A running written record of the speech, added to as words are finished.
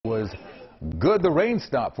was good. The rain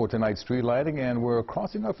stopped for tonight's tree lighting, and we're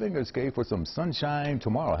crossing our fingers, Kay, for some sunshine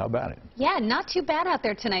tomorrow. How about it? Yeah, not too bad out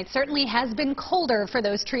there tonight. Certainly has been colder for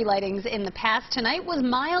those tree lightings in the past. Tonight was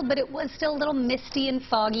mild, but it was still a little misty and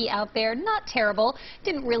foggy out there. Not terrible.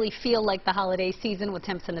 Didn't really feel like the holiday season with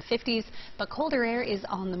temps in the 50s, but colder air is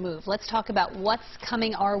on the move. Let's talk about what's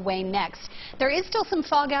coming our way next. There is still some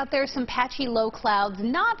fog out there, some patchy low clouds.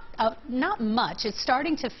 Not much. It's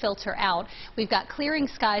starting to filter out. We've got clearing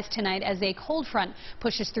skies tonight as a cold front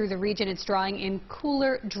pushes through the region. It's drawing in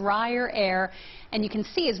cooler, drier air. And you can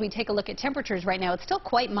see as we take a look at temperatures right now, it's still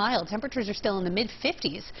quite mild. Temperatures are still in the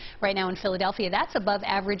mid-50s right now in Philadelphia. That's above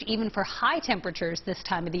average even for high temperatures this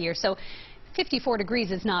time of the year. So 54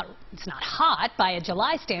 degrees is not hot by a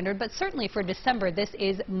July standard, but certainly for December, this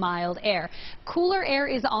is mild air. Cooler air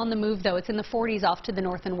is on the move, though. It's in the 40s off to the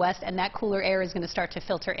north and west, and that cooler air is going to start to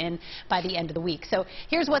filter in by the end of the week. So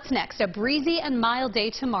here's what's next. A breezy and mild day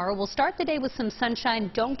tomorrow. We'll start the day with some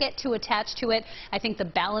sunshine. Don't get too attached to it. I think the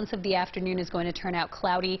balance of the afternoon is going to turn out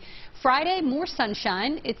cloudy. Friday, more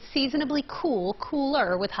sunshine. It's seasonably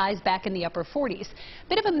cooler with highs back in the upper 40s.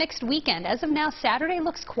 Bit of a mixed weekend. As of now, Saturday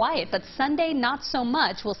looks quiet, but Sunday not so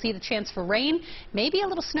much. We'll see the chance for rain, maybe a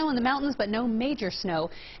little snow in the mountains, but no major snow,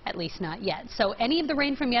 at least not yet. So any of the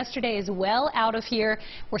rain from yesterday is well out of here.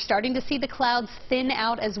 We're starting to see the clouds thin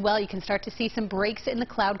out as well. You can start to see some breaks in the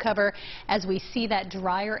cloud cover as we see that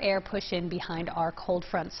drier air push in behind our cold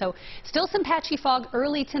front. So still some patchy fog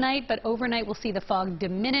early tonight, but overnight we'll see the fog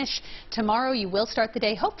diminish. Tomorrow you will start the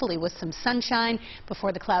day hopefully with some sunshine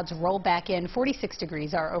before the clouds roll back in. 46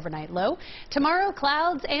 degrees our overnight low. Tomorrow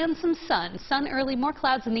clouds and some sun. Sun early, more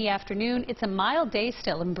clouds in the afternoon. It's a mild day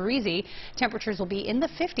still and breezy. Temperatures will be in the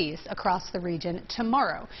 50s across the region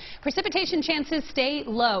tomorrow. Precipitation chances stay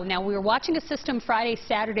low. Now, we were watching a system Friday,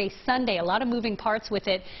 Saturday, Sunday. A lot of moving parts with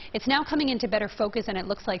it. It's now coming into better focus, and it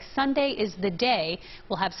looks like Sunday is the day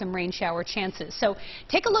we'll have some rain shower chances. So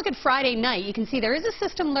take a look at Friday night. You can see there is a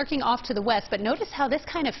system lurking off to the west, but notice how this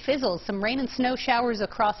kind of fizzles. Some rain and snow showers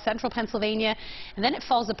across central Pennsylvania, and then it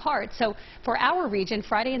falls apart. So for our region,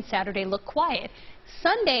 Friday and Saturday look quiet.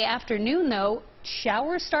 Sunday afternoon, though,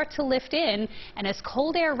 showers start to lift in, and as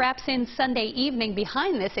cold air wraps in Sunday evening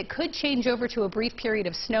behind this, it could change over to a brief period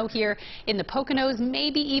of snow here in the Poconos,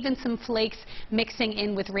 maybe even some flakes mixing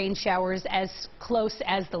in with rain showers as close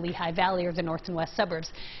as the Lehigh Valley or the north and west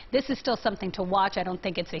suburbs. This is still something to watch. I don't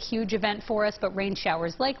think it's a huge event for us, but rain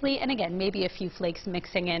showers likely, and again, maybe a few flakes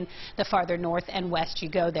mixing in the farther north and west you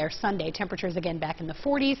go there. Sunday, temperatures again back in the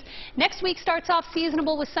 40s. Next week starts off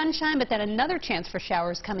seasonable with sunshine, but then another chance for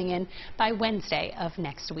showers coming in by Wednesday of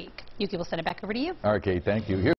next week. Yuki, will send it back over to you. Okay, thank you.